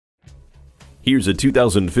Here's a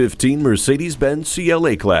 2015 Mercedes-Benz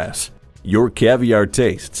CLA-Class. Your caviar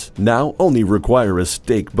tastes now only require a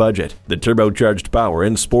steak budget. The turbocharged power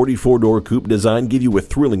and sporty four-door coupe design give you a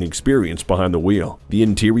thrilling experience behind the wheel. The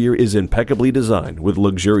interior is impeccably designed with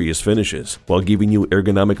luxurious finishes, while giving you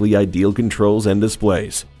ergonomically ideal controls and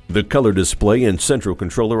displays. The color display and central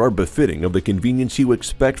controller are befitting of the convenience you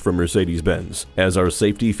expect from Mercedes-Benz, as are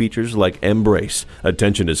safety features like Embrace,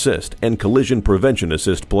 Attention Assist, and Collision Prevention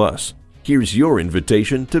Assist Plus. Here's your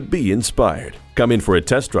invitation to be inspired. Come in for a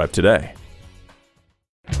test drive today.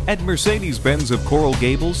 At Mercedes-Benz of Coral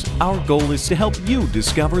Gables, our goal is to help you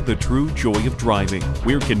discover the true joy of driving.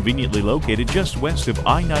 We're conveniently located just west of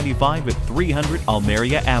I-95 at 300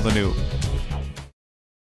 Almeria Avenue.